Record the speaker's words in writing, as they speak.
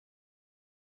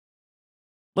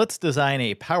Let's design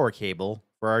a power cable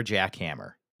for our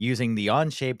jackhammer using the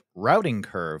Onshape routing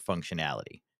curve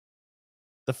functionality.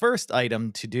 The first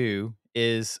item to do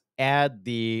is add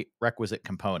the requisite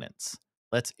components.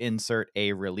 Let's insert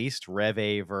a released Rev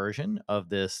A version of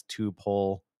this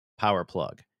two-pole power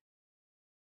plug.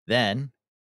 Then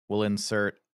we'll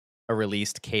insert a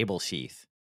released cable sheath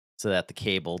so that the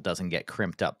cable doesn't get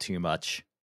crimped up too much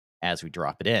as we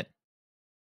drop it in.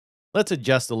 Let's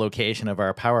adjust the location of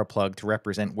our power plug to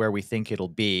represent where we think it'll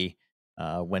be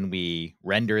when we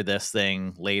render this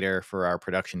thing later for our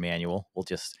production manual. We'll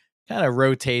just kind of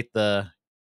rotate the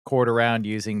cord around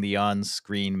using the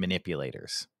on-screen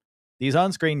manipulators. These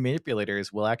on-screen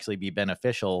manipulators will actually be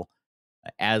beneficial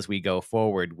as we go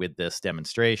forward with this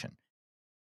demonstration.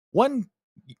 One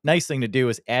nice thing to do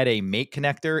is add a mate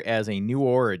connector as a new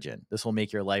origin. This will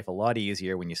make your life a lot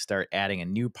easier when you start adding a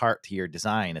new part to your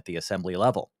design at the assembly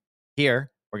level.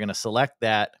 Here, we're going to select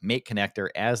that mate connector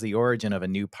as the origin of a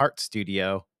new part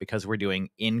studio because we're doing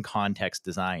in-context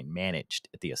design managed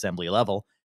at the assembly level.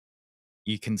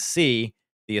 You can see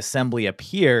the assembly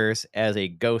appears as a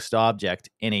ghost object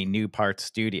in a new part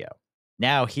studio.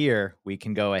 Now here, we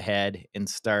can go ahead and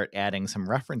start adding some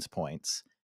reference points.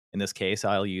 In this case,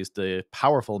 I'll use the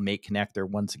powerful mate connector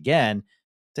once again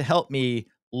to help me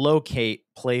locate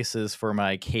places for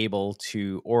my cable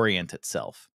to orient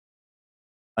itself.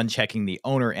 Unchecking the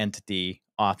owner entity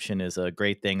option is a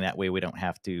great thing. That way we don't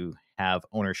have to have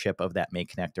ownership of that mate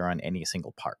connector on any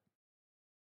single part.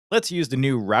 Let's use the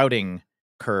new routing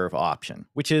curve option,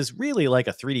 which is really like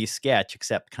a 3D sketch,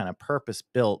 except kind of purpose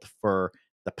built for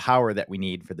the power that we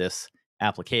need for this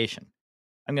application.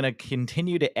 I'm going to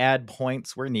continue to add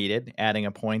points where needed, adding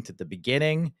a point at the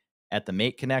beginning, at the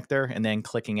mate connector, and then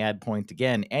clicking add point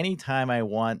again anytime I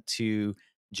want to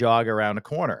jog around a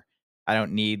corner. I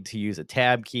don't need to use a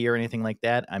tab key or anything like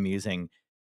that. I'm using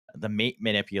the mate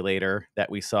manipulator that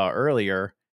we saw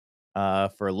earlier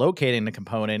for locating the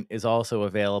component is also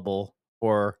available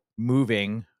for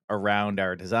moving around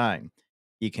our design.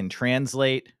 You can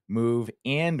translate, move,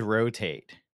 and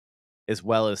rotate, as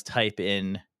well as type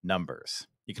in numbers.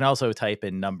 You can also type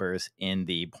in numbers in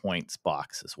the points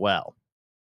box as well.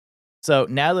 So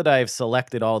now that I've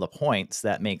selected all the points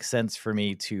that make sense for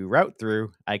me to route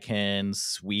through, I can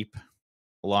sweep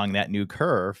along that new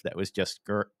curve that was just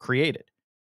created.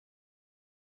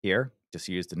 Here, just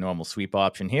use the normal sweep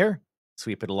option here,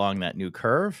 sweep it along that new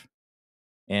curve,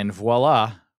 and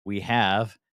voila, we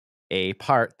have a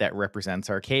part that represents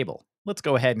our cable. Let's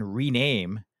go ahead and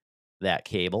rename that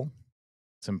cable.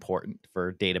 It's important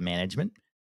for data management.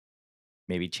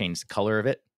 Maybe change the color of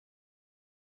it.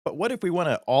 But what if we want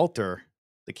to alter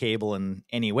the cable in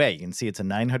any way? You can see it's a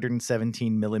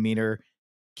 917 millimeter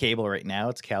cable right now.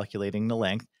 It's calculating the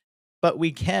length, but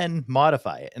we can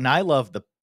modify it. And I love the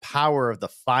power of the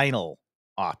final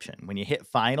option. When you hit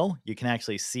final, you can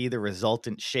actually see the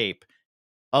resultant shape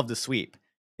of the sweep,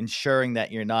 ensuring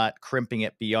that you're not crimping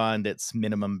it beyond its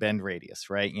minimum bend radius,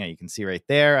 right? You can see right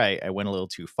there, I went a little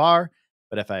too far,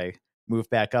 but if I move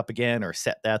back up again or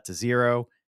set that to 0,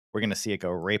 we're going to see it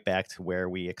go right back to where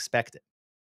we expect it.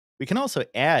 We can also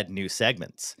add new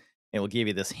segments. It will give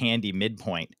you this handy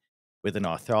midpoint with an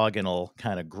orthogonal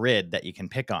kind of grid that you can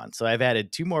pick on. So I've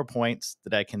added 2 more points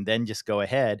that I can then just go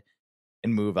ahead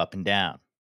and move up and down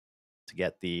to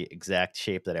get the exact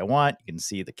shape that I want. You can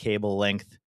see the cable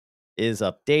length is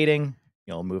updating.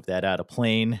 You'll move that out of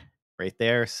plane right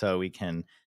there so we can,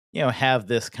 have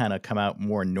this kind of come out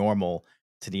more normal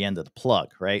to the end of the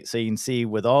plug, right? So you can see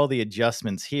with all the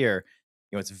adjustments here,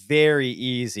 it's very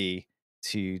easy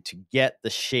to get the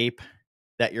shape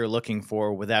that you're looking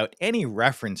for without any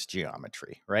reference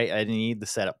geometry, right? I didn't need to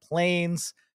set up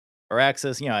planes or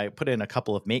axis. I put in a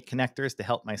couple of mate connectors to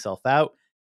help myself out.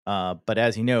 But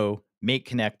as you know, mate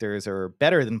connectors are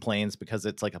better than planes because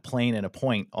it's like a plane and a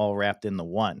point all wrapped in the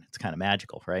one. It's kind of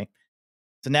magical, right?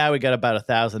 So now we got about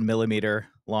 1,000 millimeter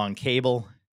long cable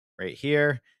right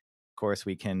here. Of course,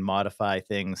 we can modify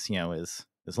things,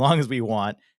 as long as we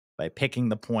want by picking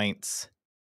the points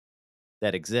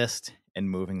that exist and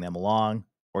moving them along,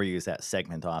 or use that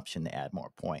segment option to add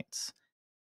more points.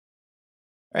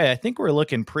 All right, I think we're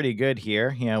looking pretty good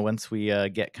here. Once we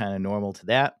get kind of normal to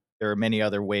that, there are many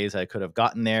other ways I could have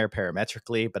gotten there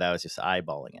parametrically, but I was just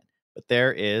eyeballing it. But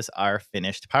there is our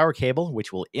finished power cable,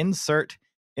 which we'll insert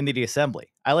into the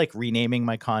assembly. I like renaming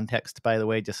my context, by the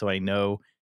way, just so I know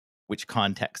which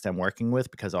context I'm working with,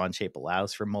 because Onshape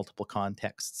allows for multiple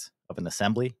contexts of an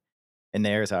assembly. And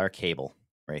there's our cable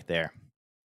right there.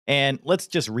 And let's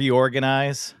just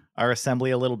reorganize our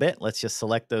assembly a little bit. Let's just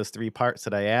select those 3 parts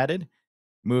that I added,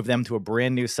 move them to a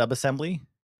brand new subassembly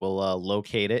We'll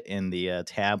locate it in the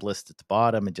tab list at the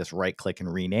bottom and just right click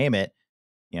and rename it,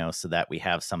 so that we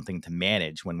have something to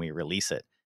manage when we release it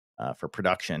for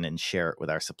production and share it with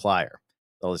our supplier.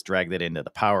 I'll just drag that into the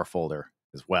power folder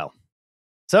as well.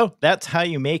 So that's how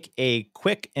you make a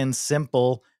quick and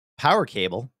simple power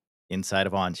cable inside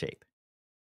of Onshape.